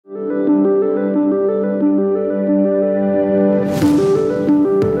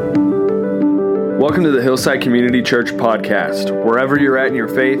Welcome to the Hillside Community Church podcast. Wherever you're at in your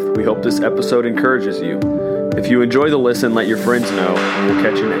faith, we hope this episode encourages you. If you enjoy the listen, let your friends know, and we'll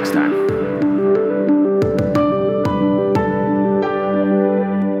catch you next time.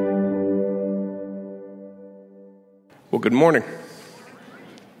 Well, good morning.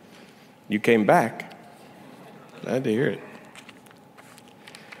 You came back. Glad to hear it.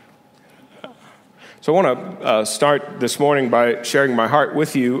 So I want to start this morning by sharing my heart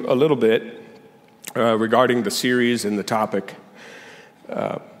with you a little bit regarding the series and the topic,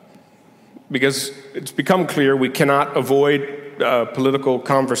 because it's become clear we cannot avoid political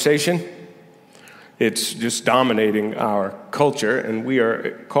conversation. It's just dominating our culture, and we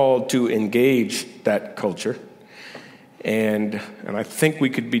are called to engage that culture. And I think we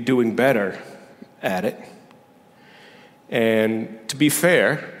could be doing better at it. And to be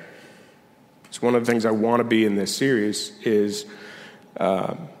fair, it's one of the things I want to be in this series is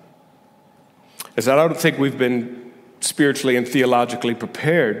that I don't think we've been spiritually and theologically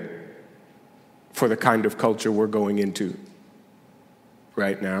prepared for the kind of culture we're going into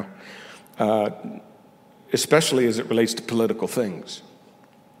right now, especially as it relates to political things.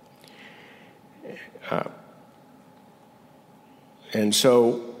 And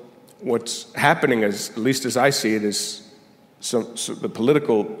so what's happening is, at least as I see it, is so the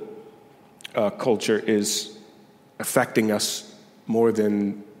political culture is affecting us more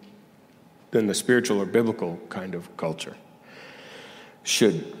than the spiritual or biblical kind of culture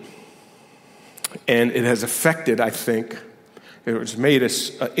should. And it has affected, I think, it has made us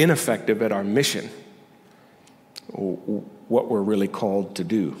ineffective at our mission, what we're really called to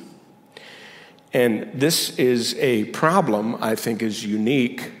do. And this is a problem I think is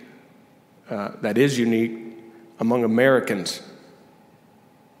unique, that is unique among Americans.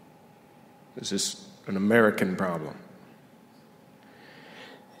 This is an American problem.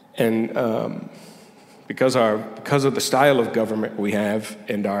 And because of the style of government we have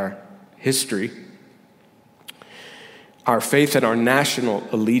and our history, our faith and our national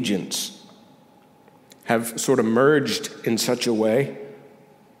allegiance have sort of merged in such a way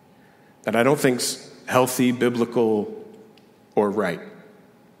that I don't think's healthy, biblical, or right.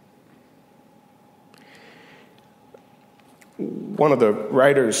 One of the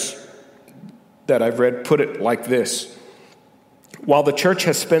writers that I've read put it like this: while the church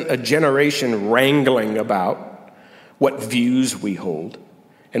has spent a generation wrangling about what views we hold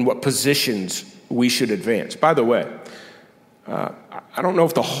and what positions we should advance. By the way, I don't know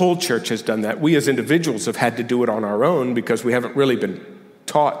if the whole church has done that. We as individuals have had to do it on our own because we haven't really been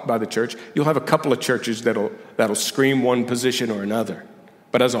taught by the church. You'll have a couple of churches that'll scream one position or another.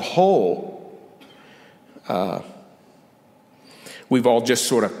 But as a whole, we've all just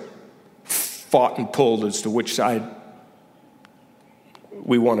sort of fought and pulled as to which side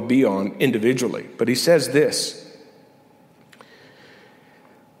we want to be on individually. But he says this: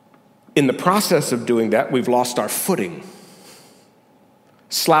 in the process of doing that, we've lost our footing,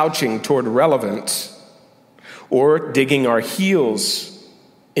 slouching toward relevance or digging our heels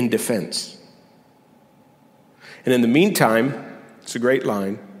in defense. And in the meantime, it's a great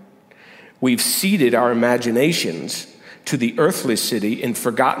line, we've ceded our imaginations to the earthly city and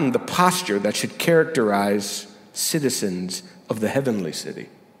forgotten the posture that should characterize citizens of the heavenly city.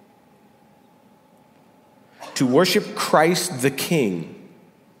 To worship Christ the King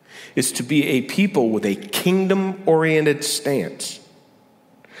is to be a people with a kingdom-oriented stance,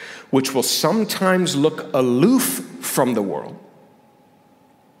 which will sometimes look aloof from the world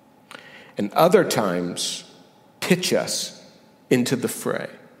and other times pitch us into the fray.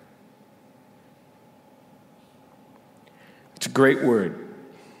 It's a great word.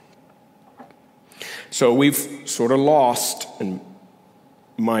 So we've sort of lost, in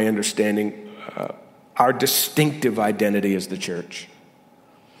my understanding, our distinctive identity as the church.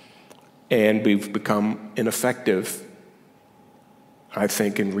 And we've become ineffective, I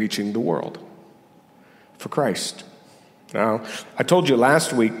think, in reaching the world for Christ. Now, I told you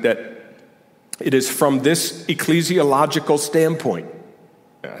last week that it is from this ecclesiological standpoint.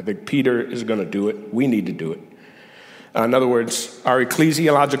 I think Peter is going to do it. We need to do it. In other words, our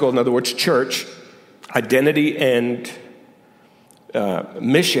ecclesiological, in other words, church, identity and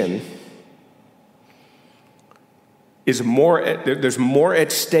mission is there's more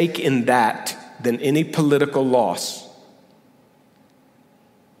at stake in that than any political loss.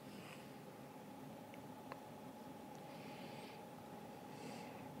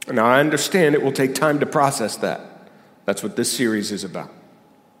 Now, I understand it will take time to process that. That's what this series is about.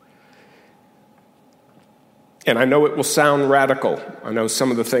 And I know it will sound radical. I know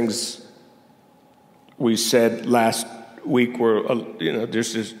some of the things we said last week were,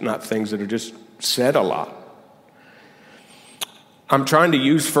 there's just not things that are just said a lot. I'm trying to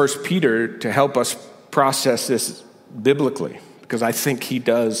use 1 Peter to help us process this biblically, because I think he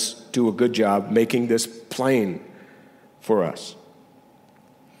does do a good job making this plain for us.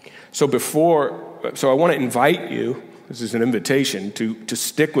 So I want to invite you, this is an invitation, to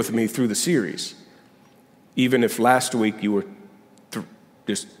stick with me through the series, even if last week you were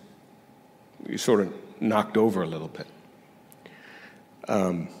you sort of knocked over a little bit.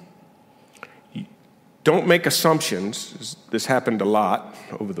 Don't make assumptions, this happened a lot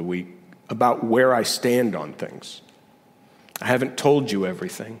over the week, about where I stand on things. I haven't told you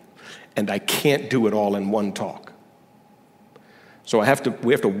everything, and I can't do it all in one talk. So we have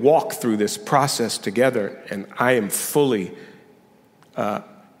to walk through this process together, and I am fully,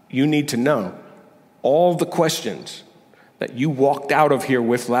 you need to know all the questions that you walked out of here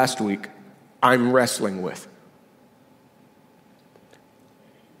with last week, I'm wrestling with.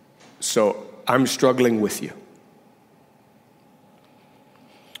 So I'm struggling with you.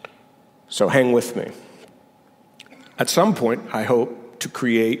 So hang with me. At some point, I hope to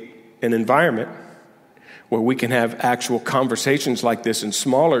create an environment where we can have actual conversations like this in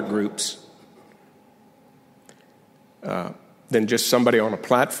smaller groups than just somebody on a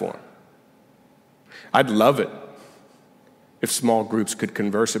platform. I'd love it if small groups could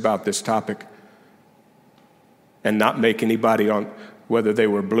converse about this topic and not make anybody on whether they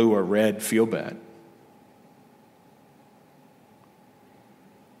were blue or red feel bad.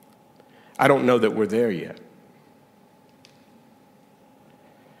 I don't know that we're there yet.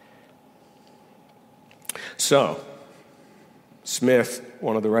 So, Smith,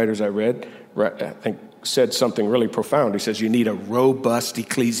 one of the writers I read, I think said something really profound. He says you need a robust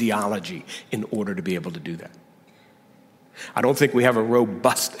ecclesiology in order to be able to do that. I don't think we have a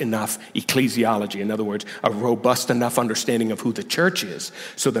robust enough ecclesiology. In other words, a robust enough understanding of who the church is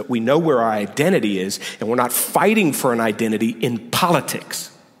so that we know where our identity is and we're not fighting for an identity in politics.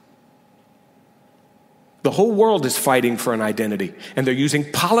 The whole world is fighting for an identity, and they're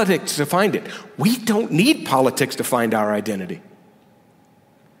using politics to find it. We don't need politics to find our identity.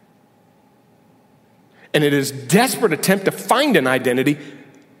 And it is a desperate attempt to find an identity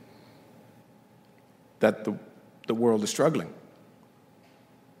that the world is struggling.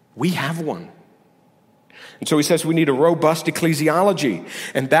 We have one. And so he says we need a robust ecclesiology.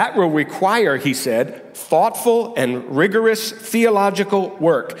 And that will require, he said, thoughtful and rigorous theological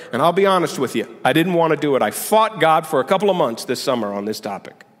work. And I'll be honest with you, I didn't want to do it. I fought God for a couple of months this summer on this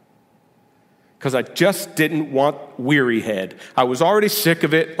topic because I just didn't want weary head. I was already sick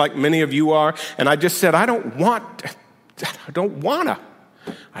of it, like many of you are, and I just said, I don't have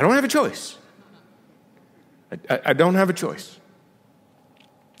a choice. I don't have a choice.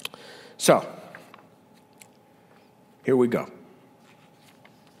 So, here we go.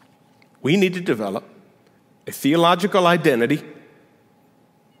 We need to develop a theological identity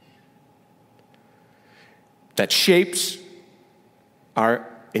that shapes our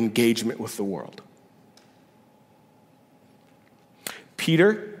engagement with the world.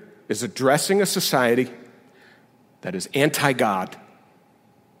 Peter is addressing a society that is anti-God.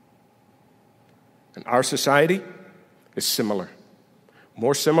 And our society is similar.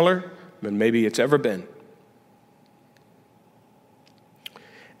 More similar than maybe it's ever been.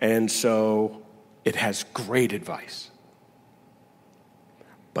 And so it has great advice.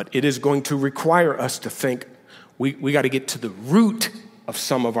 But it is going to require us to think, we got to get to the root of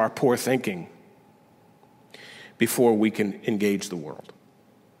some of our poor thinking before we can engage the world.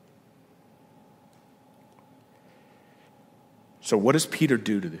 So what does Peter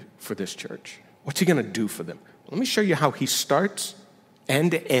do for this church? What's he going to do for them? Let me show you how he starts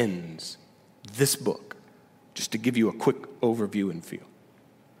and ends this book, just to give you a quick overview and feel.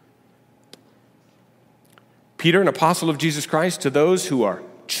 Peter, an apostle of Jesus Christ, to those who are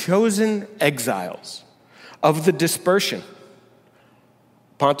chosen exiles of the dispersion,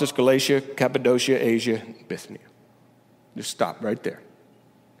 Pontus, Galatia, Cappadocia, Asia, Bithynia. Just stop right there.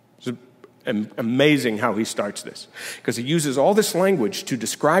 It's amazing how he starts this, because he uses all this language to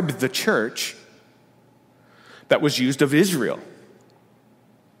describe the church that was used of Israel.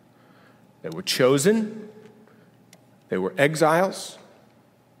 They were chosen, they were exiles,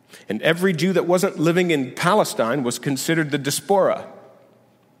 and every Jew that wasn't living in Palestine was considered the diaspora,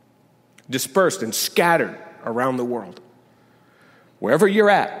 dispersed and scattered around the world. Wherever you're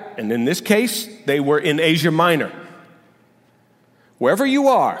at, and in this case, they were in Asia Minor. Wherever you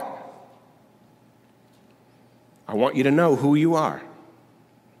are, I want you to know who you are.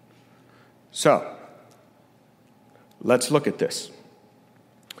 So, let's look at this.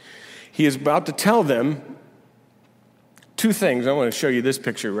 He is about to tell them two things. I want to show you this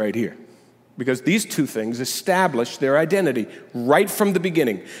picture right here. because these two things establish their identity right from the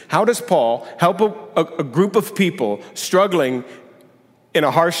beginning. How does Paul help a group of people struggling in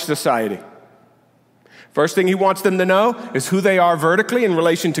a harsh society? First thing he wants them to know is who they are vertically in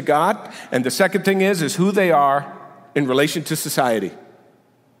relation to God, and the second thing is who they are in relation to society.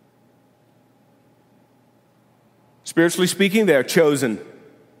 Spiritually speaking, they are chosen.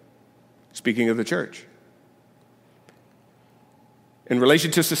 Speaking of the church. In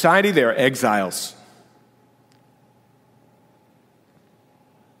relation to society, they are exiles.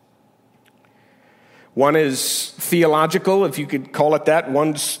 One is theological, if you could call it that.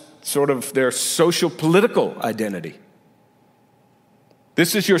 One's sort of their social political identity.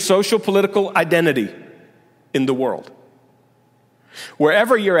 This is your social political identity in the world.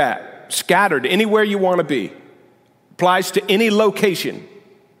 Wherever you're at, scattered, anywhere you want to be, applies to any location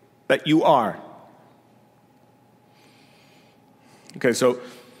that you are. Okay, so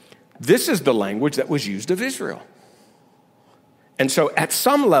this is the language that was used of Israel. And so at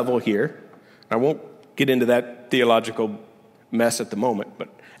some level here, I won't get into that theological mess at the moment, but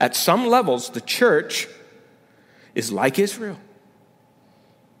at some levels, the church is like Israel.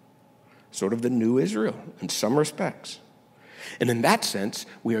 Sort of the new Israel in some respects. And in that sense,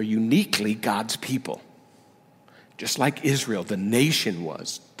 we are uniquely God's people. Just like Israel, the nation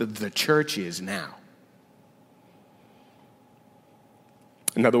was, the church is now.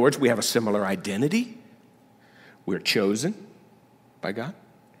 In other words, we have a similar identity. We're chosen by God.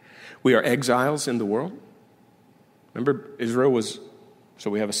 We are exiles in the world. Remember, Israel was, so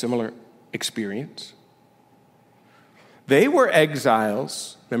we have a similar experience. They were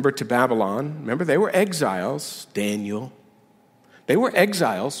exiles, remember, to Babylon. Remember, they were exiles, Daniel. They were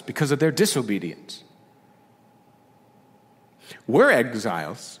exiles because of their disobedience. We're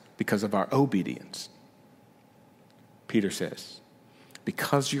exiles because of our obedience. Peter says,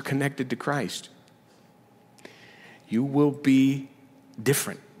 because you're connected to Christ, you will be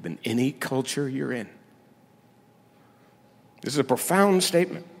different than any culture you're in. This is a profound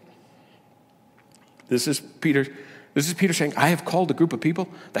statement. This is Peter saying, I have called a group of people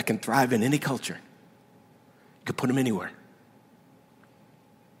that can thrive in any culture. You could put them anywhere.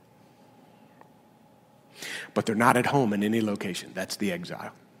 But they're not at home in any location. That's the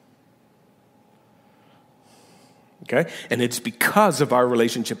exile. Okay? And it's because of our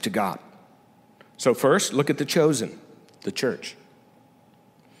relationship to God. So first, look at the chosen, the church.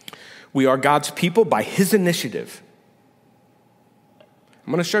 We are God's people by his initiative.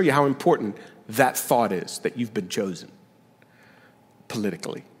 I'm going to show you how important that thought is, that you've been chosen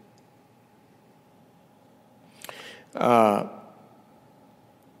politically.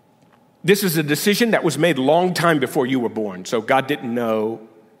 This is a decision that was made a long time before you were born, so God didn't know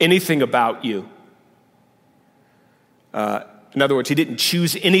anything about you. In other words, he didn't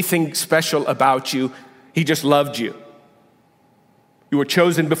choose anything special about you. He just loved you. You were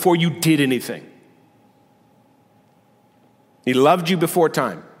chosen before you did anything. He loved you before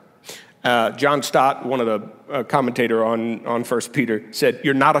time. John Stott, one of the commentator on 1 Peter, said,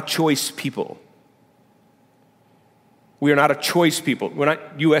 you're not a choice people. We are not a choice people. We're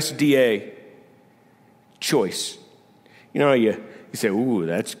not USDA choice. You know, you say, ooh,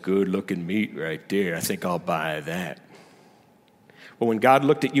 that's good-looking meat right there. I think I'll buy that. But when God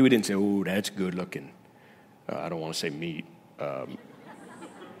looked at you, he didn't say, ooh, that's good-looking. I don't want to say meat.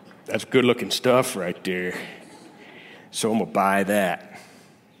 That's good-looking stuff right there. So I'm going to buy that.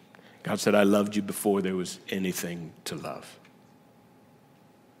 God said, I loved you before there was anything to love.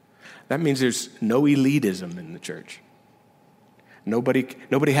 That means there's no elitism in the church. Nobody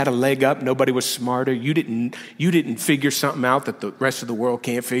had a leg up. Nobody was smarter. You didn't figure something out that the rest of the world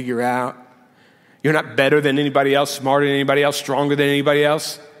can't figure out. You're not better than anybody else, smarter than anybody else, stronger than anybody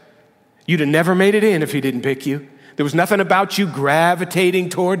else. You'd have never made it in if he didn't pick you. There was nothing about you gravitating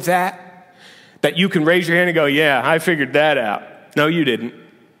towards that you can raise your hand and go, yeah, I figured that out. No, you didn't.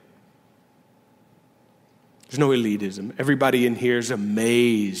 There's no elitism. Everybody in here is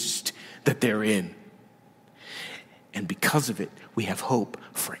amazed that they're in. And because of it, we have hope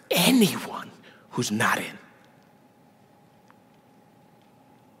for anyone who's not in.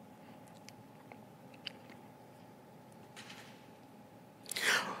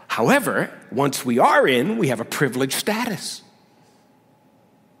 However, once we are in, we have a privileged status.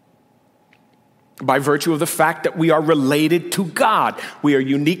 By virtue of the fact that we are related to God. We are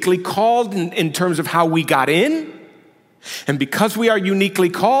uniquely called in terms of how we got in. And because we are uniquely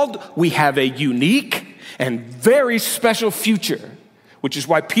called, we have a unique and very special future, which is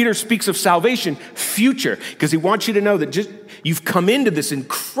why Peter speaks of salvation, future, because he wants you to know that you've come into this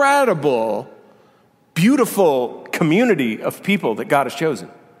incredible, beautiful community of people that God has chosen.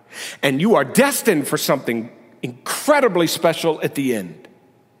 And you are destined for something incredibly special at the end.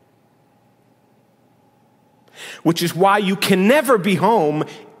 Which is why you can never be home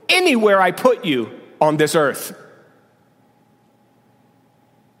anywhere I put you on this earth.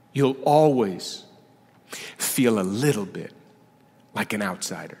 You'll always feel a little bit like an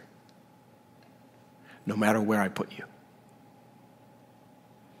outsider, no matter where I put you.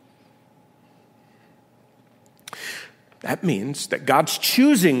 That means that God's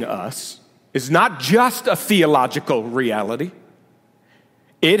choosing us is not just a theological reality.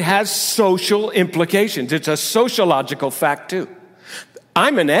 It has social implications. It's a sociological fact too.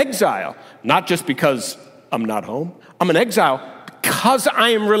 I'm an exile, not just because I'm not home. I'm an exile because I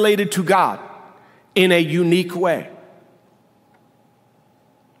am related to God in a unique way.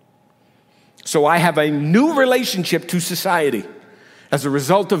 So I have a new relationship to society as a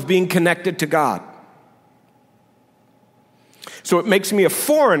result of being connected to God. So it makes me a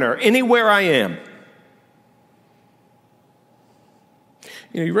foreigner anywhere I am.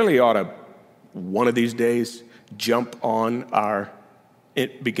 You really ought to, one of these days, jump on our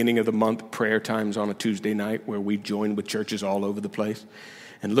beginning of the month prayer times on a Tuesday night where we join with churches all over the place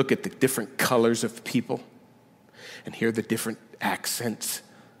and look at the different colors of people and hear the different accents,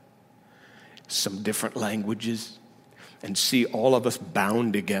 some different languages, and see all of us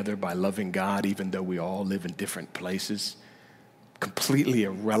bound together by loving God even though we all live in different places, completely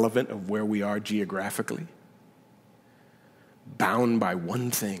irrelevant of where we are geographically, bound by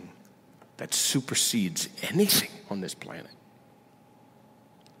one thing that supersedes anything on this planet.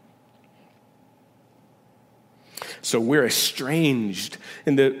 So we're estranged.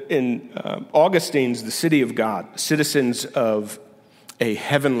 In Augustine's The City of God, citizens of a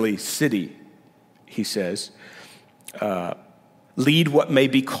heavenly city, he says, lead what may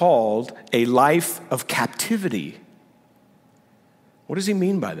be called a life of captivity. What does he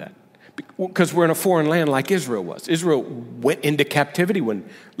mean by that? Because we're in a foreign land like Israel was. Israel went into captivity when,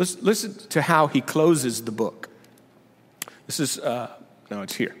 listen to how he closes the book. This is, no,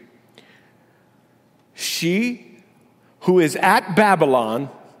 it's here. She who is at Babylon,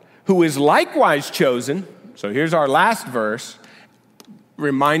 who is likewise chosen, so here's our last verse,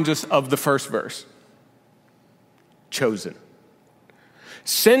 reminds us of the first verse. Chosen.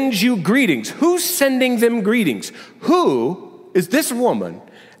 Sends you greetings. Who's sending them greetings? Who is this woman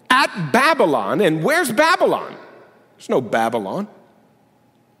at Babylon? And where's Babylon? There's no Babylon.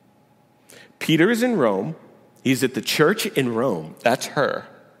 Peter is in Rome. He's at the church in Rome. That's her.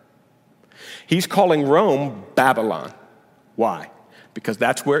 He's calling Rome Babylon. Why? Because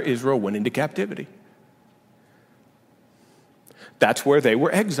that's where Israel went into captivity. That's where they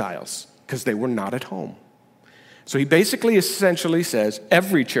were exiles, because they were not at home. So he basically essentially says,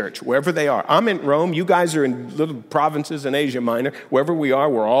 every church, wherever they are, I'm in Rome, you guys are in little provinces in Asia Minor, wherever we are,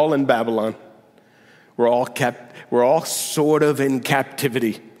 we're all in Babylon. We're all sort of in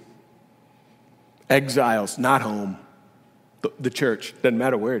captivity. Exiles, not home. The church, doesn't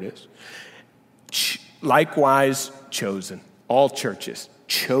matter where it is. Likewise chosen. All churches,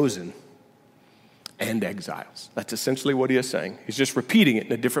 chosen and exiles. That's essentially what he is saying. He's just repeating it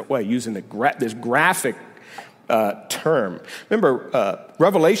in a different way, using this graphic term. Remember,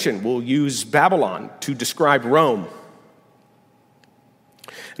 Revelation will use Babylon to describe Rome.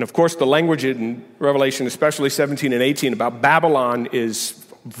 And of course, the language in Revelation, especially 17 and 18, about Babylon is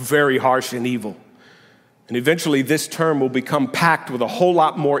very harsh and evil. And eventually this term will become packed with a whole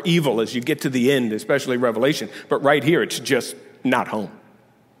lot more evil as you get to the end, especially Revelation. But right here, it's just not home.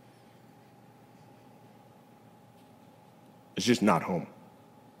 It's just not home.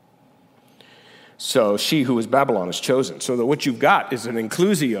 So she who is Babylon is chosen. So that what you've got is an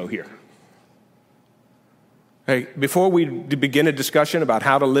inclusio here. Hey, before we begin a discussion about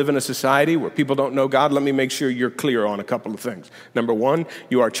how to live in a society where people don't know God, let me make sure you're clear on a couple of things. Number one,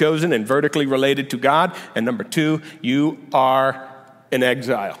 you are chosen and vertically related to God. And number two, you are in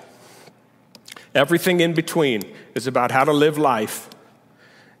exile. Everything in between is about how to live life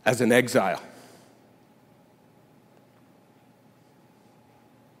as an exile.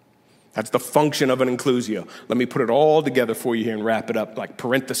 That's the function of an inclusio. Let me put it all together for you here and wrap it up like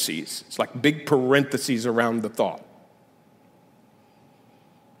parentheses. It's like big parentheses around the thought.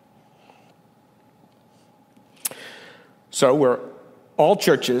 So all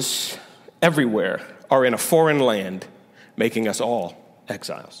churches everywhere are in a foreign land, making us all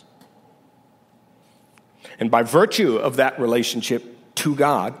exiles. And by virtue of that relationship to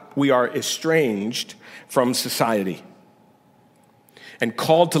God, we are estranged from society and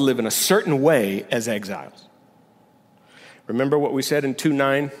called to live in a certain way as exiles. Remember what we said in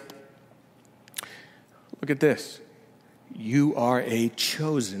 2:9? Look at this. You are a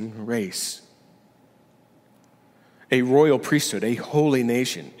chosen race, a royal priesthood, a holy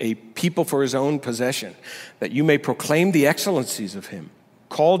nation, a people for his own possession, that you may proclaim the excellencies of him,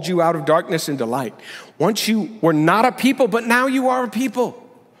 called you out of darkness into light. Once you were not a people, but now you are a people.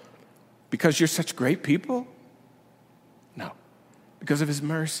 Because you're such great people? No, because of his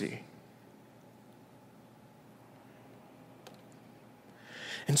mercy.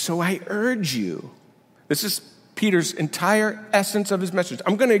 And so I urge you, this is Peter's entire essence of his message.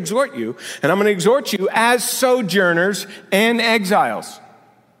 I'm going to exhort you, and I'm going to exhort you as sojourners and exiles.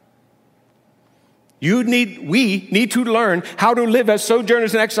 We need to learn how to live as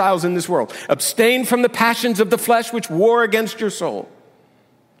sojourners and exiles in this world. Abstain from the passions of the flesh which war against your soul.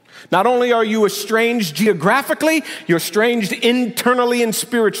 Not only are you estranged geographically, you're estranged internally and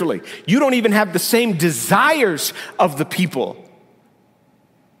spiritually. You don't even have the same desires of the people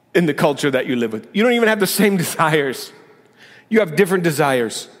in the culture that you live with. You don't even have the same desires. You have different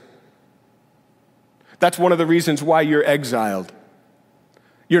desires. That's one of the reasons why you're exiled.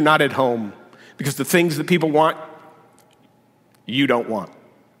 You're not at home because the things that people want, you don't want.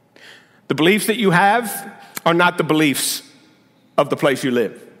 The beliefs that you have are not the beliefs of the place you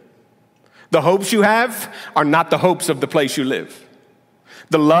live. The hopes you have are not the hopes of the place you live.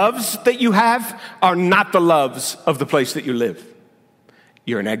 The loves that you have are not the loves of the place that you live.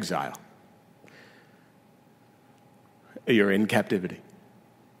 You're in exile. You're in captivity.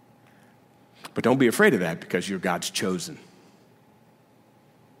 But don't be afraid of that because you're God's chosen.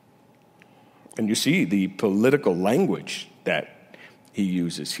 And you see the political language that he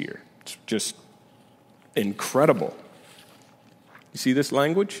uses here. It's just incredible. You see this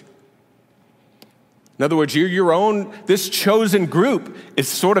language? In other words, you're your own, this chosen group is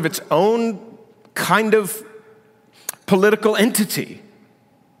sort of its own kind of political entity.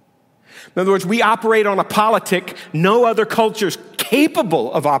 In other words, we operate on a politic no other culture is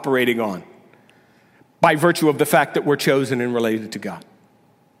capable of operating on by virtue of the fact that we're chosen and related to God.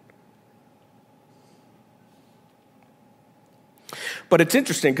 But it's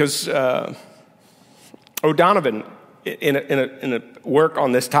interesting because O'Donovan, in a work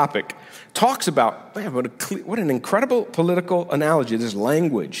on this topic, talks about, man, what an incredible political analogy, this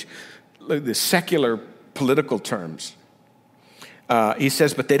language, the secular political terms. He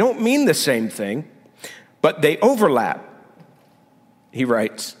says, but they don't mean the same thing, but they overlap, he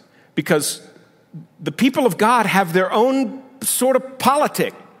writes, because the people of God have their own sort of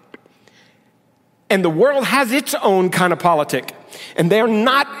politic, and the world has its own kind of politic, and they are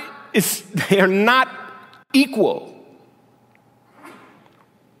not equal.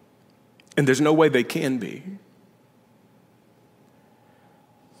 And there's no way they can be.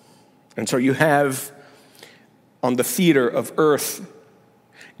 And so you have on the theater of earth,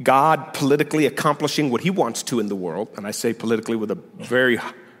 God politically accomplishing what he wants to in the world, and I say politically with a very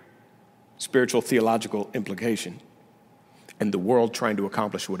spiritual theological implication, and the world trying to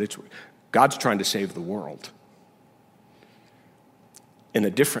accomplish what it's, God's trying to save the world in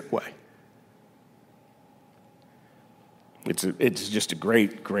a different way. It's just a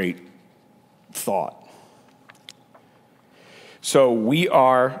great, great thought. So we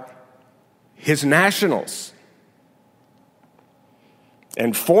are his nationals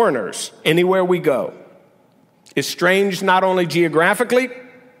and foreigners anywhere we go, estranged not only geographically,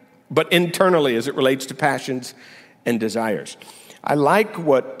 but internally as it relates to passions and desires. I like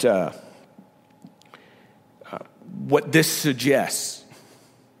what this suggests.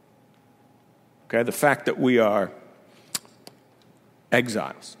 Okay, the fact that we are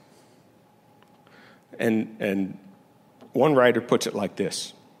exiles. And one writer puts it like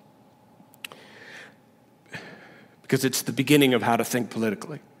this, because it's the beginning of how to think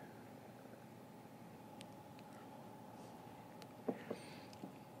politically.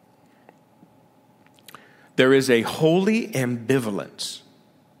 There is a holy ambivalence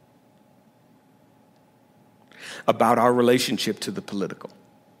about our relationship to the political.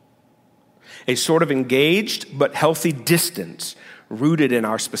 A sort of engaged but healthy distance rooted in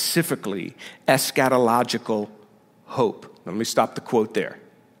our specifically eschatological hope. Let me stop the quote there.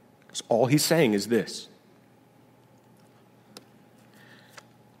 Because all he's saying is this.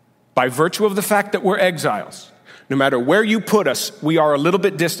 By virtue of the fact that we're exiles, no matter where you put us, we are a little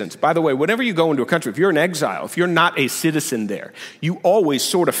bit distant. By the way, whenever you go into a country, if you're an exile, if you're not a citizen there, you always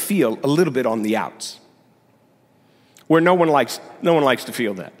sort of feel a little bit on the outs, where no one likes to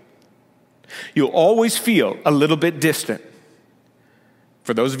feel that. You'll always feel a little bit distant.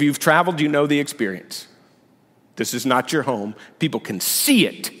 For those of you who've traveled, you know the experience. This is not your home. People can see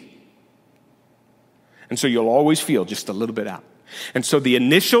it. And so you'll always feel just a little bit out. And so the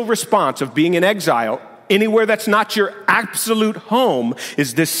initial response of being in exile anywhere that's not your absolute home,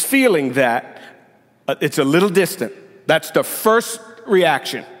 is this feeling that it's a little distant. That's the first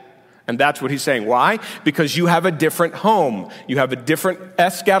reaction. And that's what he's saying. Why? Because you have a different home. You have a different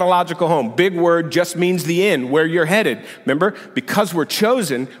eschatological home. Big word just means the end, where you're headed. Remember, because we're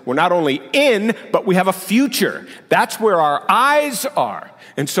chosen, we're not only in, but we have a future. That's where our eyes are.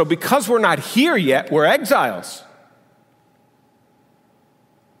 And so because we're not here yet, we're exiles.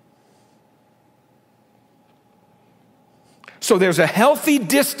 So there's a healthy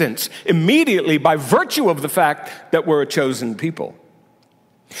distance immediately by virtue of the fact that we're a chosen people.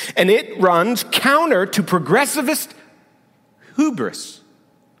 And it runs counter to progressivist hubris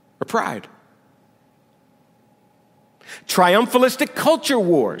or pride, triumphalistic culture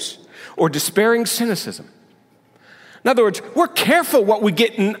wars, or despairing cynicism. In other words, we're careful what we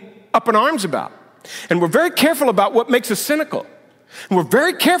get up in arms about. And we're very careful about what makes us cynical. And we're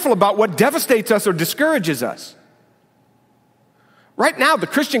very careful about what devastates us or discourages us. Right now, the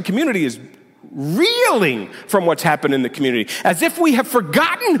Christian community is reeling from what's happened in the community, as if we have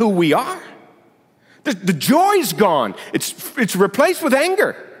forgotten who we are. The joy's gone. It's replaced with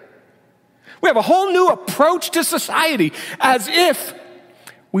anger. We have a whole new approach to society, as if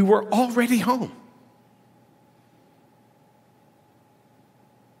we were already home.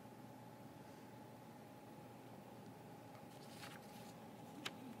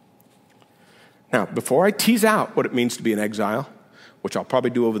 Now, before I tease out what it means to be an exile, which I'll probably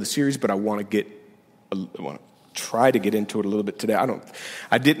do over the series, but I want to try to get into it a little bit today.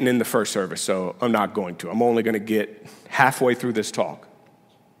 I didn't in the first service, so I'm not going to. I'm only going to get halfway through this talk.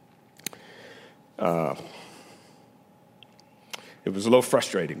 It was a little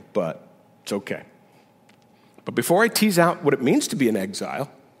frustrating, but it's okay. But before I tease out what it means to be an exile,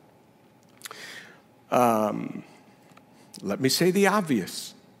 let me say the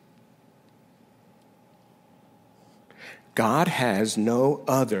obvious. God has no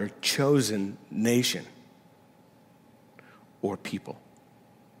other chosen nation or people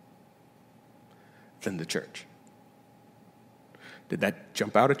than the church. Did that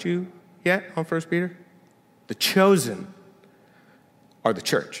jump out at you yet on 1 Peter? The chosen are the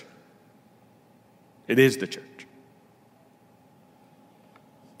church. It is the church.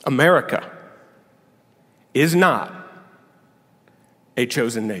 America is not a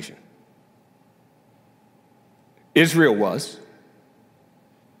chosen nation. Israel was.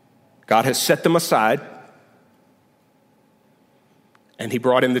 God has set them aside, and he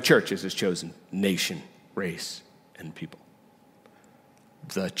brought in the church as his chosen nation, race, and people.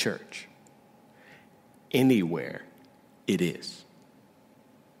 The church. Anywhere it is.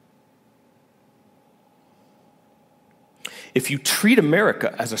 If you treat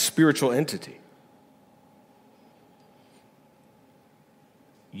America as a spiritual entity,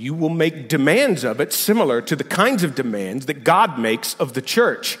 you will make demands of it similar to the kinds of demands that God makes of the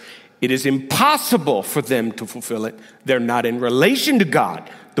church. It is impossible for them to fulfill it. They're not in relation to God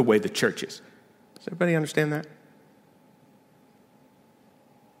the way the church is. Does everybody understand that?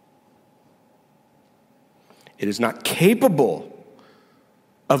 It is not capable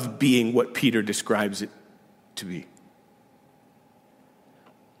of being what Peter describes it to be.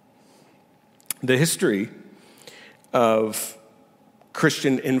 The history of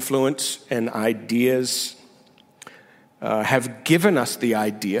Christian influence and ideas have given us the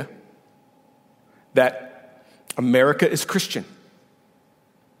idea that America is Christian.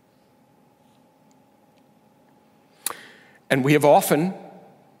 And we have often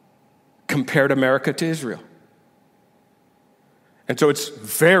compared America to Israel. And so it's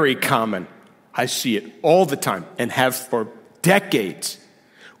very common. I see it all the time and have for decades.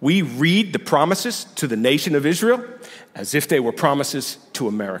 We read the promises to the nation of Israel as if they were promises to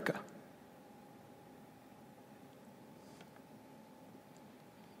America.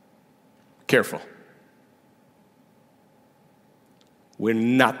 Careful. We're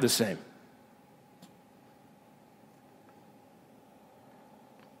not the same.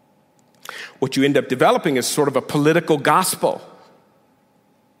 What you end up developing is sort of a political gospel,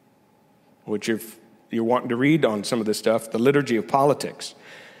 which if you're wanting to read on some of this stuff, The Liturgy of Politics,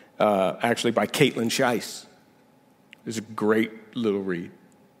 actually by Caitlin Scheiss. It's a great little read.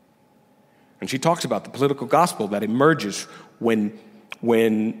 And she talks about the political gospel that emerges when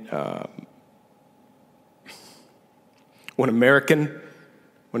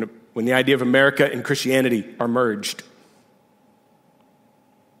the idea of America and Christianity are merged.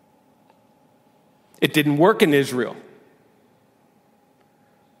 It didn't work in Israel.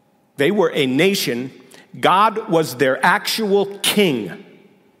 They were a nation. God was their actual king.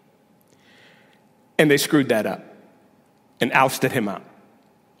 And they screwed that up and ousted him out.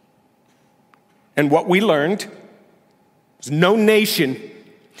 And what we learned is no nation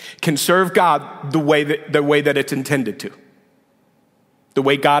can serve God the way that it's intended to, the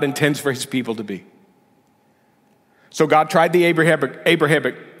way God intends for his people to be. So God tried the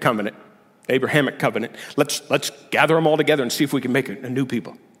Abrahamic covenant. Let's gather them all together and see if we can make a new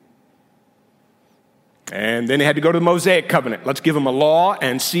people. And then he had to go to the Mosaic covenant. Let's give them a law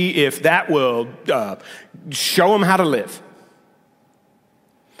and see if that will show them how to live.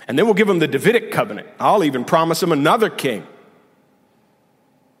 And then we'll give them the Davidic covenant. I'll even promise them another king.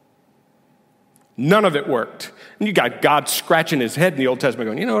 None of it worked. And you got God scratching his head in the Old Testament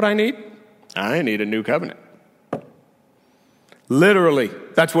going, you know what I need? I need a new covenant. Literally,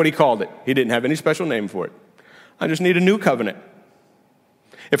 that's what he called it. He didn't have any special name for it. I just need a new covenant.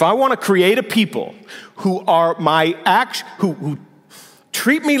 If I want to create a people who are who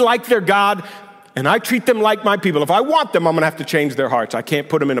treat me like their God, and I treat them like my people, if I want them, I'm going to have to change their hearts. I can't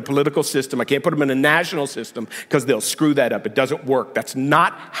put them in a political system. I can't put them in a national system because they'll screw that up. It doesn't work. That's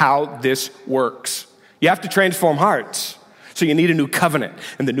not how this works. You have to transform hearts. So you need a new covenant.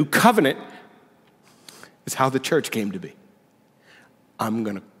 And the new covenant is how the church came to be. I'm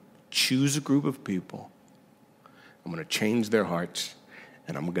going to choose a group of people. I'm going to change their hearts.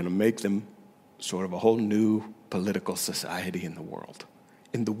 And I'm going to make them sort of a whole new political society in the world.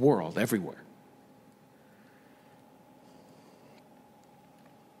 In the world, everywhere.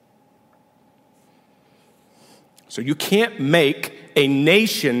 So you can't make a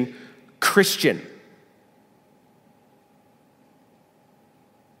nation Christian.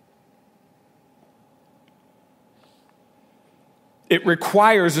 It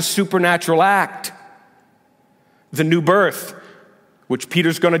requires a supernatural act. The new birth, which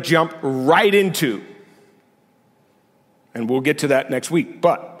Peter's going to jump right into. And we'll get to that next week,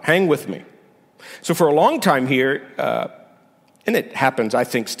 but hang with me. So for a long time here, and it happens, I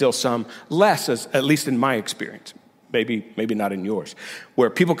think, still some less, at least in my experience, maybe not in yours, where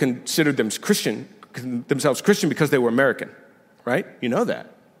people considered themselves Christian because they were American, right? You know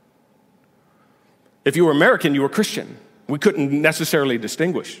that. If you were American, you were Christian. We couldn't necessarily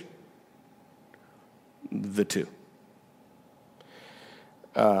distinguish the two.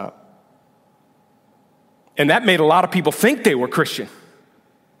 And that made a lot of people think they were Christian.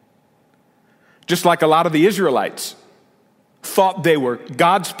 Just like a lot of the Israelites thought they were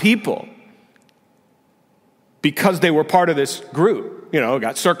God's people because they were part of this group.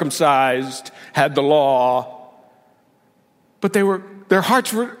 Got circumcised, had the law. But their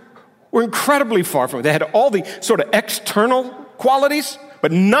hearts were incredibly far from it. They had all the sort of external qualities,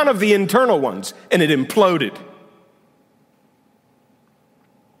 but none of the internal ones, and it imploded.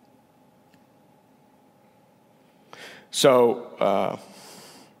 So,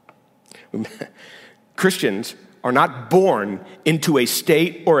 Christians are not born into a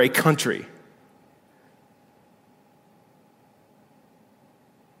state or a country.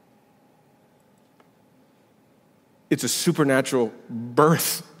 It's a supernatural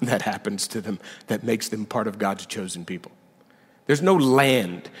birth that happens to them that makes them part of God's chosen people. There's no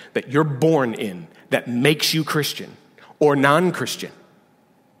land that you're born in that makes you Christian or non-Christian.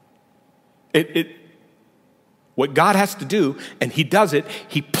 What God has to do, and he does it,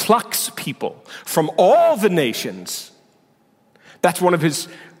 he plucks people from all the nations. That's one of his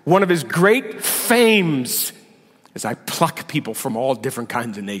great fames, is I pluck people from all different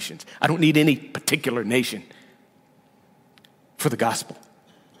kinds of nations. I don't need any particular nation for the gospel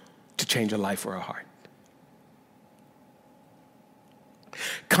to change a life or a heart.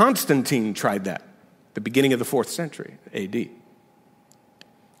 Constantine tried that at the beginning of the 4th century AD.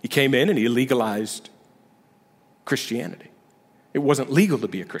 He came in and he legalized Christianity. It wasn't legal to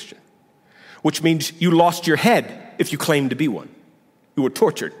be a Christian, which means you lost your head if you claimed to be one. You were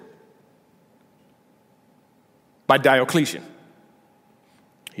tortured by Diocletian.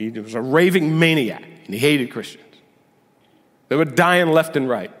 He was a raving maniac, and he hated Christians. They were dying left and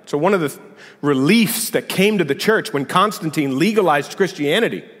right. So one of the reliefs that came to the church when Constantine legalized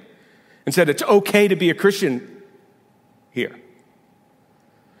Christianity and said it's okay to be a Christian here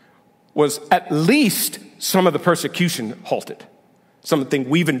was at least some of the persecution halted. Something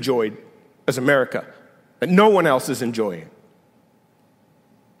we've enjoyed as America that no one else is enjoying.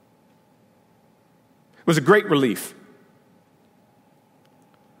 It was a great relief.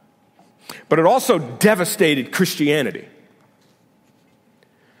 But it also devastated Christianity.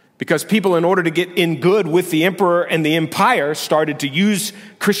 Because people, in order to get in good with the emperor and the empire, started to use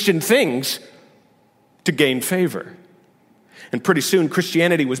Christian things to gain favor. And pretty soon,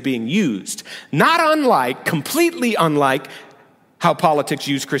 Christianity was being used, completely unlike how politics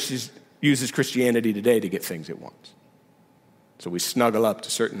uses Christianity today to get things it wants. So we snuggle up to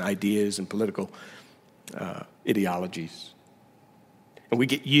certain ideas and political ideologies. And we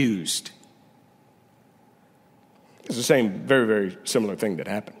get used. It's the same, very, very similar thing that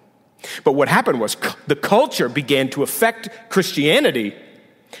happened. But what happened was the culture began to affect Christianity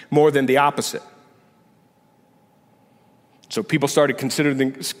more than the opposite. So people started consider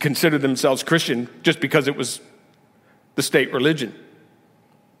themselves Christian just because it was the state religion.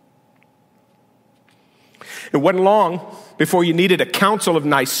 It wasn't long before you needed a Council of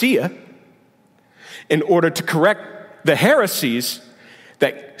Nicaea in order to correct the heresies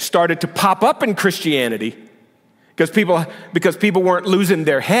that started to pop up in Christianity because people weren't losing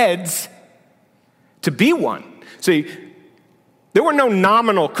their heads to be one. See, there were no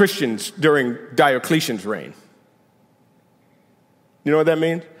nominal Christians during Diocletian's reign. You know what that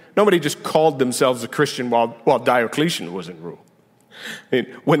means? Nobody just called themselves a Christian while Diocletian was in rule. I mean,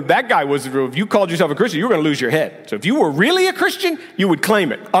 when that guy was in rule, if you called yourself a Christian, you were going to lose your head. So if you were really a Christian, you would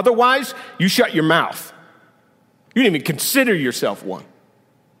claim it. Otherwise, you shut your mouth. You didn't even consider yourself one.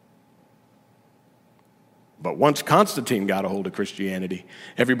 But once Constantine got a hold of Christianity,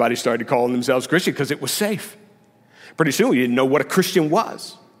 everybody started calling themselves Christian because it was safe. Pretty soon, we didn't know what a Christian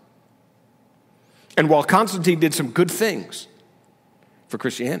was. And while Constantine did some good things for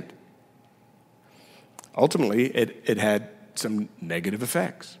Christianity, ultimately, it had some negative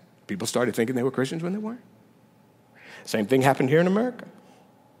effects. People started thinking they were Christians when they weren't. Same thing happened here in America.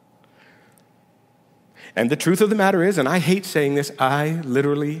 And the truth of the matter is, and I hate saying this, I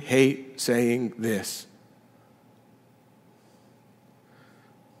literally hate saying this.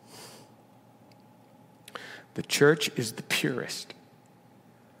 The church is the purest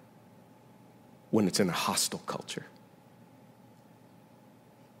when it's in a hostile culture.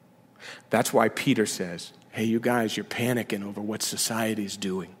 That's why Peter says, hey, you guys, you're panicking over what society's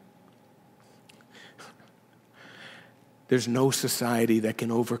doing. There's no society that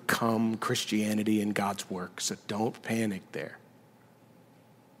can overcome Christianity and God's work, so don't panic there.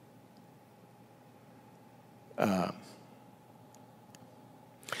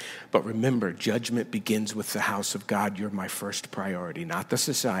 But remember, judgment begins with the house of God. You're my first priority, not the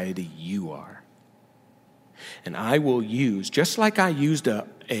society. You are. And I will use, just like I used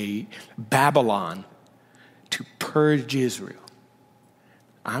a Babylon to purge Israel,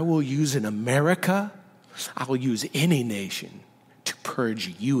 I will use in America, I will use any nation to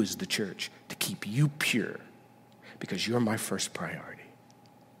purge you as the church, to keep you pure, because you're my first priority.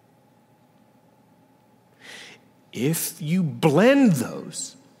 If you blend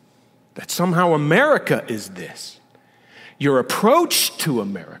those, that somehow America is this, your approach to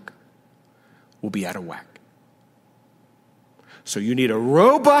America will be out of whack. So you need a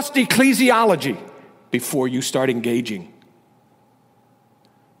robust ecclesiology before you start engaging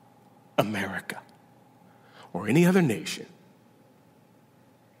America or any other nation.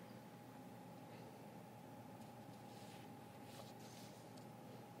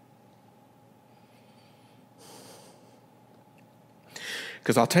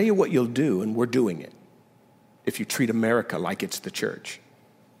 Because I'll tell you what you'll do, and we're doing it, if you treat America like it's the church.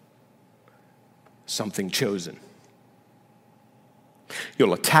 Something chosen.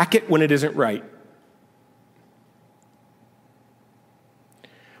 You'll attack it when it isn't right.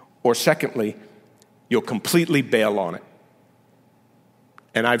 Or secondly, you'll completely bail on it.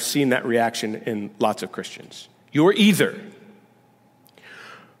 And I've seen that reaction in lots of Christians. You're either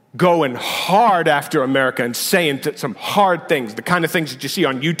going hard after America and saying some hard things, the kind of things that you see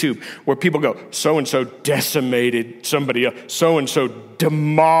on YouTube where people go, so-and-so decimated somebody else, so-and-so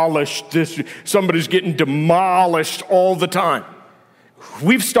demolished this, somebody's getting demolished all the time.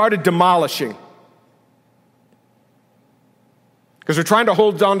 We've started demolishing because we're trying to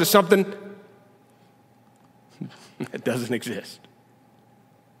hold on to something that doesn't exist.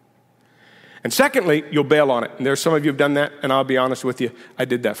 And secondly, you'll bail on it. And there's some of you who have done that, and I'll be honest with you, I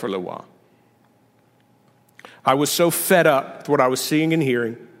did that for a little while. I was so fed up with what I was seeing and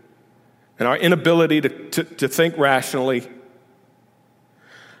hearing and our inability to think rationally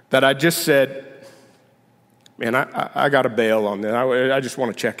that I just said, man, I got to bail on that. I just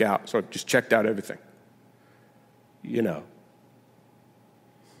want to check out. So I just checked out everything. You know.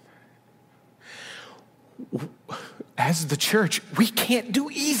 As the church, we can't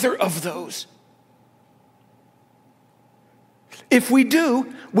do either of those. If we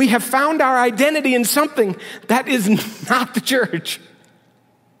do, we have found our identity in something that is not the church.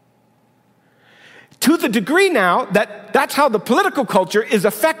 To the degree now that that's how the political culture is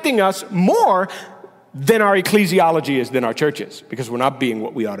affecting us more than our ecclesiology is, than our church is, because we're not being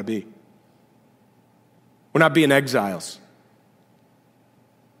what we ought to be. We're not being exiles.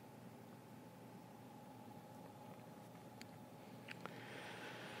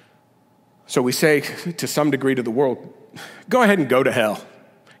 So we say to some degree to the world, go ahead and go to hell.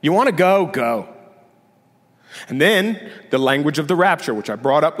 You want to go, go. And then the language of the rapture, which I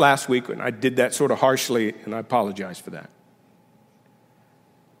brought up last week, and I did that sort of harshly, and I apologize for that.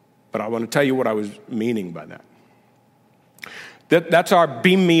 But I want to tell you what I was meaning by that. That's our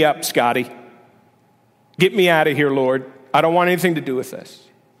beam me up, Scotty. Get me out of here, Lord. I don't want anything to do with this.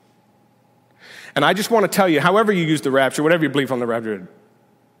 And I just want to tell you, however you use the rapture, whatever you believe on the rapture,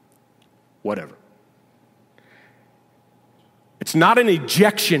 whatever. It's not an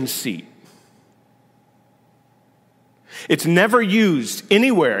ejection seat. It's never used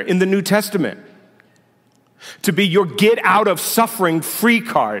anywhere in the New Testament to be your get out of suffering free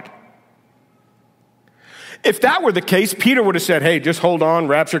card. If that were the case, Peter would have said, hey, just hold on,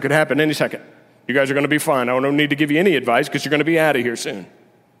 rapture could happen any second. You guys are going to be fine. I don't need to give you any advice because you're going to be out of here soon.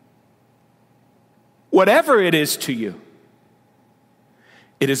 Whatever it is to you,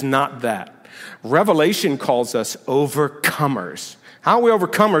 it is not that. Revelation calls us overcomers. How are we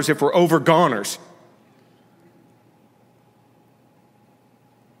overcomers if we're overgoners?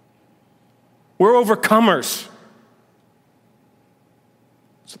 We're overcomers.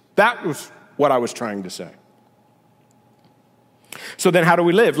 So that was what I was trying to say. So then how do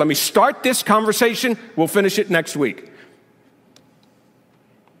we live? Let me start this conversation. We'll finish it next week.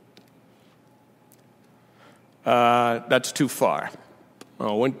 That's too far.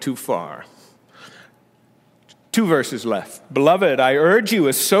 Oh, went too far. 2 verses left. Beloved, I urge you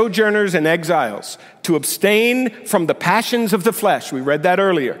as sojourners and exiles to abstain from the passions of the flesh. We read that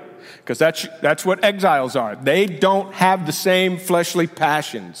earlier because that's what exiles are. They don't have the same fleshly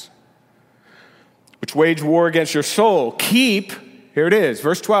passions which wage war against your soul. Keep, here it is,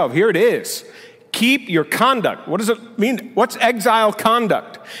 verse 12, here it is. Keep your conduct. What does it mean? What's exile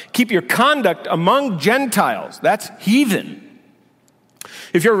conduct? Keep your conduct among Gentiles. That's heathen.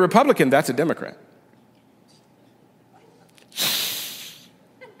 If you're a Republican, that's a Democrat.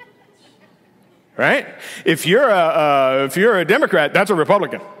 Right? If you're a Democrat, that's a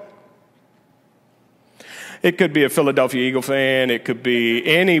Republican. It could be a Philadelphia Eagle fan. It could be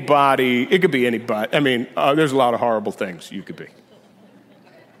anybody. It could be anybody. I mean, there's a lot of horrible things you could be.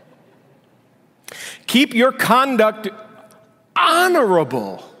 Keep your conduct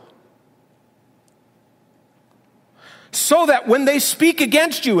honorable, so that when they speak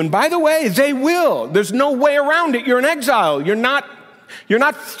against you, and by the way, they will. There's no way around it. You're an exile. You're not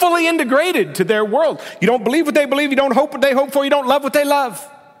fully integrated to their world. You don't believe what they believe. You don't hope what they hope for. You don't love what they love.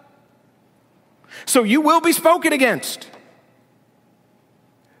 So you will be spoken against.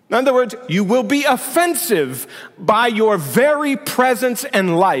 In other words, you will be offensive by your very presence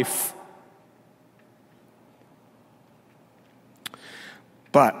and life.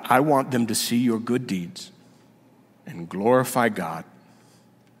 But I want them to see your good deeds and glorify God.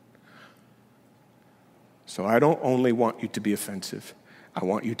 So I don't only want you to be offensive, I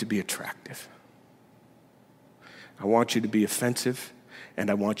want you to be attractive. I want you to be offensive, and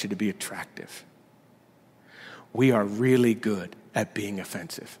I want you to be attractive. We are really good at being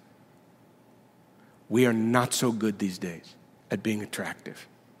offensive. We are not so good these days at being attractive.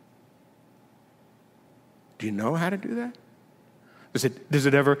 Do you know how to do that? Does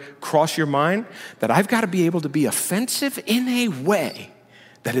it ever cross your mind that I've got to be able to be offensive in a way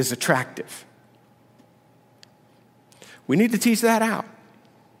that is attractive? We need to tease that out.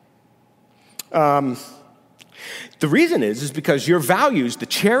 The reason is because your values, the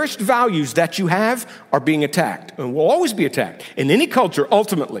cherished values that you have, are being attacked and will always be attacked in any culture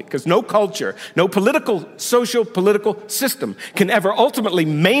ultimately, because no culture, no social political system can ever ultimately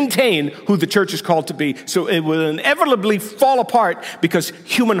maintain who the church is called to be. So it will inevitably fall apart because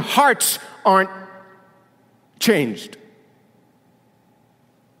human hearts aren't changed.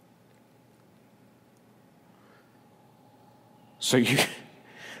 So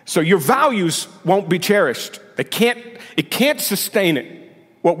your values won't be cherished. It can't sustain it.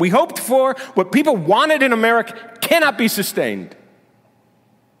 What we hoped for, what people wanted in America, cannot be sustained.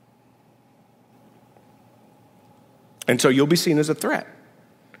 And so you'll be seen as a threat.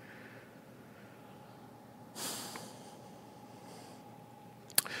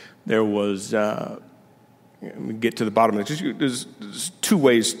 There was, let me get to the bottom of it. There's 2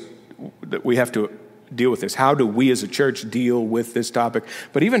 ways that we have to deal with this. How do we as a church deal with this topic?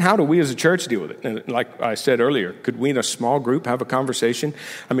 But even how do we as a church deal with it? And like I said earlier, could we in a small group have a conversation?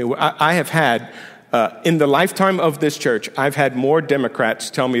 I mean, I have had, in the lifetime of this church, I've had more Democrats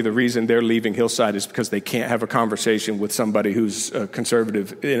tell me the reason they're leaving Hillside is because they can't have a conversation with somebody who's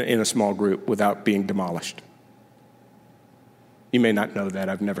conservative in a small group without being demolished. You may not know that.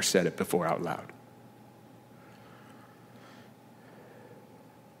 I've never said it before out loud.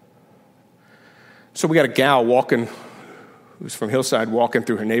 So we got a gal who's from Hillside, walking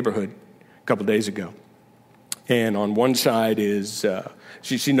through her neighborhood a couple days ago. And on one side is,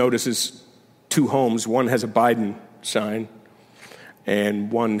 she notices two homes. One has a Biden sign,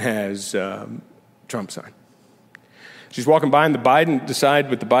 and one has Trump sign. She's walking by, and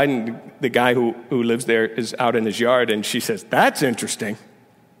the guy who lives there is out in his yard, and she says, "That's interesting."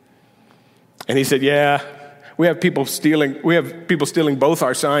 And he said, "Yeah, we have people stealing both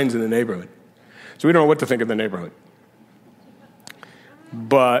our signs in the neighborhood. So we don't know what to think of the neighborhood."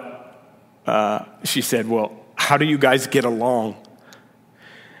 But she said, "Well, how do you guys get along?"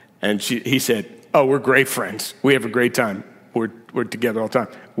 And he said, "Oh, we're great friends. We have a great time. We're together all the time.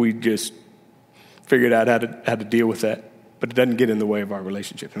 We just figured out how to deal with that, but it doesn't get in the way of our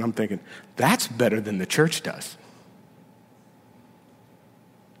relationship." And I'm thinking, that's better than the church does.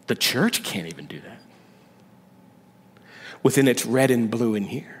 The church can't even do that within its red and blue in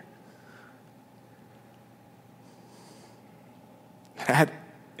here.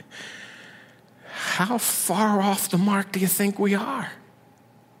 How far off the mark do you think we are?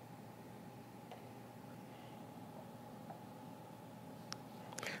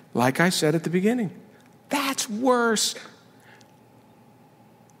 Like I said at the beginning, that's worse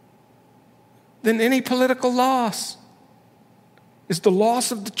than any political loss. Is the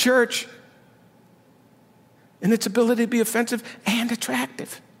loss of the church in its ability to be offensive and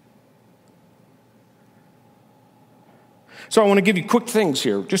attractive. So I want to give you quick things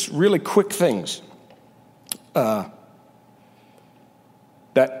here, just really quick things that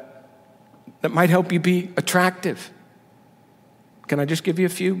might help you be attractive. Can I just give you a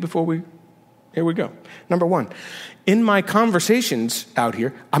few here we go. Number one, in my conversations out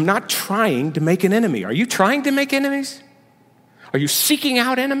here, I'm not trying to make an enemy. Are you trying to make enemies? Are you seeking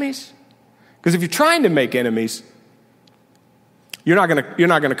out enemies? Because if you're trying to make enemies, you're not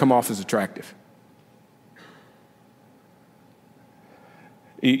going to come off as attractive.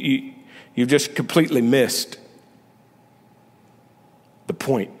 You've just completely missed the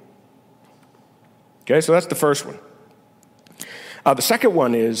point. Okay, so that's the first one. The second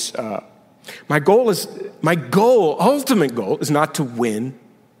one is my ultimate goal is not to win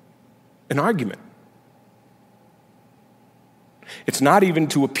an argument. It's not even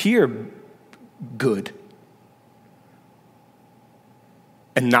to appear good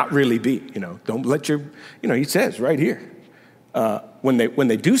and not really be. Don't let he says right here, when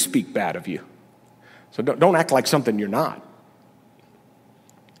they do speak bad of you. So don't act like something you're not.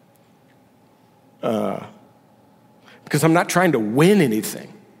 Because I'm not trying to win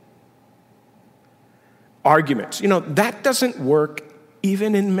anything. Arguments. That doesn't work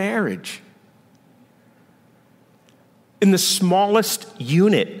even in marriage. In the smallest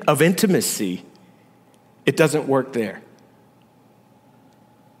unit of intimacy, it doesn't work there.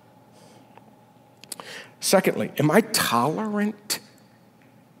 Secondly, am I tolerant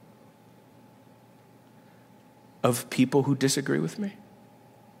of people who disagree with me?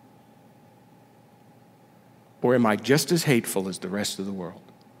 Or am I just as hateful as the rest of the world?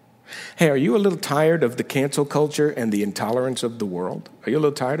 Hey, are you a little tired of the cancel culture and the intolerance of the world? Are you a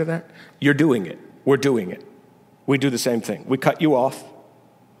little tired of that? You're doing it. We're doing it. We do the same thing. We cut you off.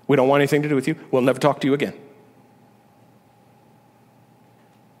 We don't want anything to do with you. We'll never talk to you again.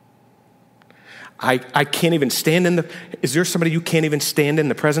 I can't even stand is there somebody you can't even stand in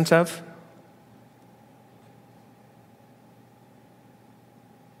the presence of?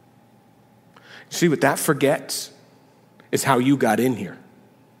 See, what that forgets is how you got in here.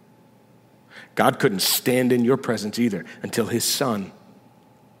 God couldn't stand in your presence either until his son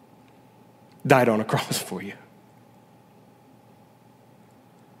died on a cross for you.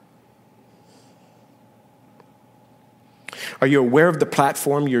 Are you aware of the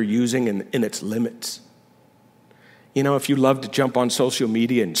platform you're using in its limits? If you love to jump on social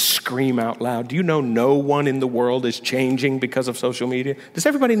media and scream out loud, do you know no one in the world is changing because of social media? Does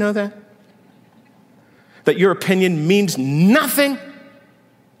everybody know that? That your opinion means nothing?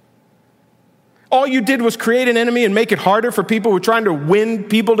 All you did was create an enemy and make it harder for people who are trying to win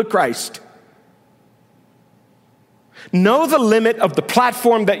people to Christ. Know the limit of the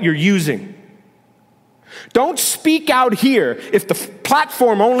platform that you're using. Don't speak out here if the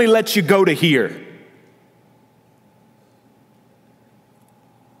platform only lets you go to here.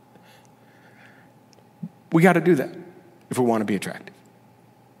 We got to do that if we want to be attractive.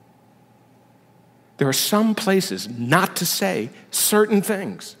 There are some places not to say certain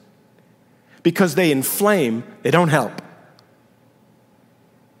things because they inflame, they don't help.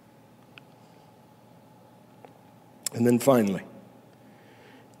 And then finally,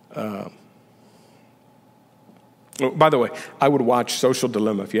 By the way, I would watch Social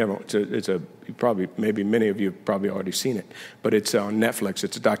Dilemma if you haven't. Maybe many of you have probably already seen it, but it's on Netflix.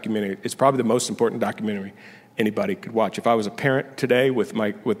 It's a documentary. It's probably the most important documentary anybody could watch. If I was a parent today with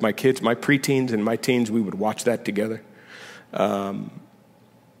my kids, my preteens and my teens, we would watch that together.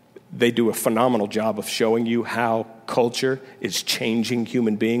 They do a phenomenal job of showing you how culture is changing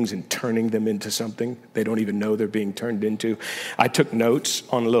human beings and turning them into something they don't even know they're being turned into. I took notes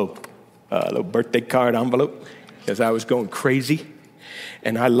on a little birthday card envelope as I was going crazy.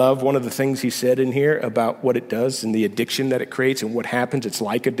 And I love one of the things he said in here about what it does and the addiction that it creates and what happens. It's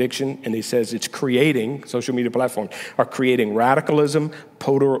like addiction. And he says it's creating, social media platforms are creating radicalism,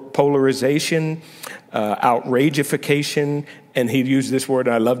 polarization, outragification, and he used this word,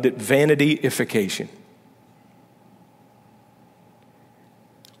 and I loved it, vanityification.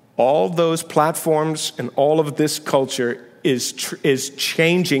 All those platforms and all of this culture is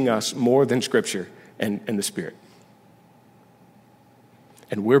changing us more than Scripture and the Spirit.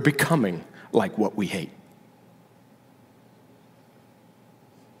 And we're becoming like what we hate.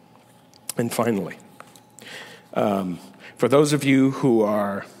 And finally, for those of you who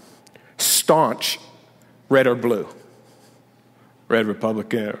are staunch red or blue, red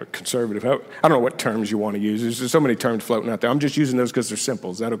Republican or conservative, I don't know what terms you want to use. There's so many terms floating out there. I'm just using those because they're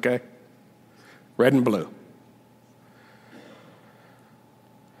simple. Is that okay? Red and blue.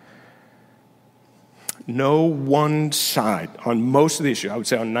 No one side on most of the issues, I would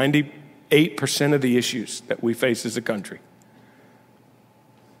say on 98% of the issues that we face as a country,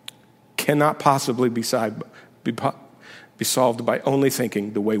 cannot possibly be solved by only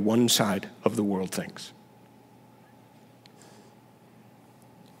thinking the way one side of the world thinks.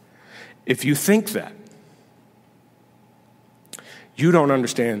 If you think that, you don't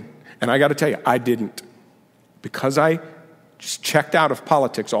understand. And I got to tell you, I didn't. Because I just checked out of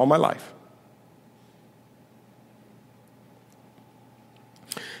politics all my life.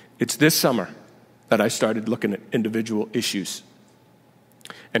 It's this summer that I started looking at individual issues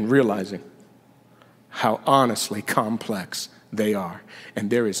and realizing how honestly complex they are. And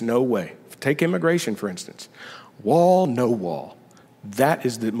there is no way. Take immigration, for instance. Wall, no wall. That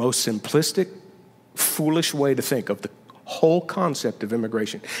is the most simplistic, foolish way to think of the whole concept of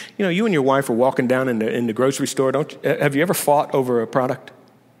immigration. You know, you and your wife are walking down in the grocery store. Have you ever fought over a product?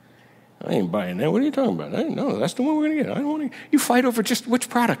 I ain't buying that. What are you talking about? I didn't know. That's the one we're going to get. I don't want to. You fight over just which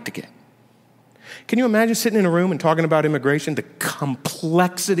product to get. Can you imagine sitting in a room and talking about immigration, the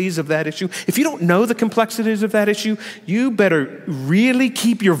complexities of that issue? If you don't know the complexities of that issue, you better really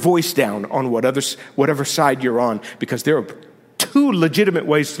keep your voice down on whatever side you're on, because there are two legitimate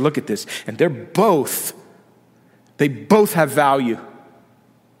ways to look at this, and they both have value.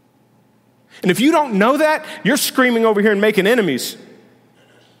 And if you don't know that, you're screaming over here and making enemies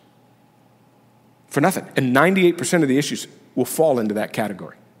for nothing. And 98% of the issues will fall into that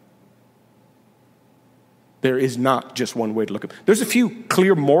category. There is not just one way to look at it. There's a few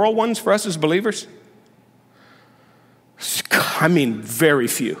clear moral ones for us as believers. I mean, very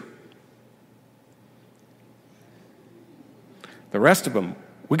few. The rest of them,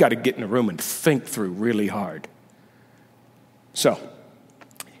 we got to get in a room and think through really hard. So,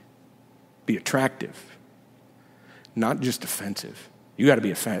 be attractive, not just offensive. You got to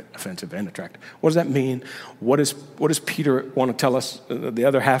be offensive and attractive. What does that mean? What does Peter want to tell us? The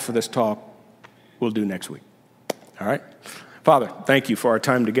other half of this talk we'll do next week. All right? Father, thank you for our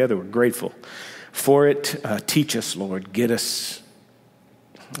time together. We're grateful for it. Teach us, Lord. Get us.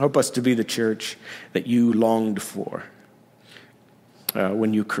 Help us to be the church that you longed for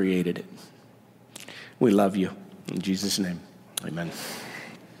when you created it. We love you. In Jesus' name, amen.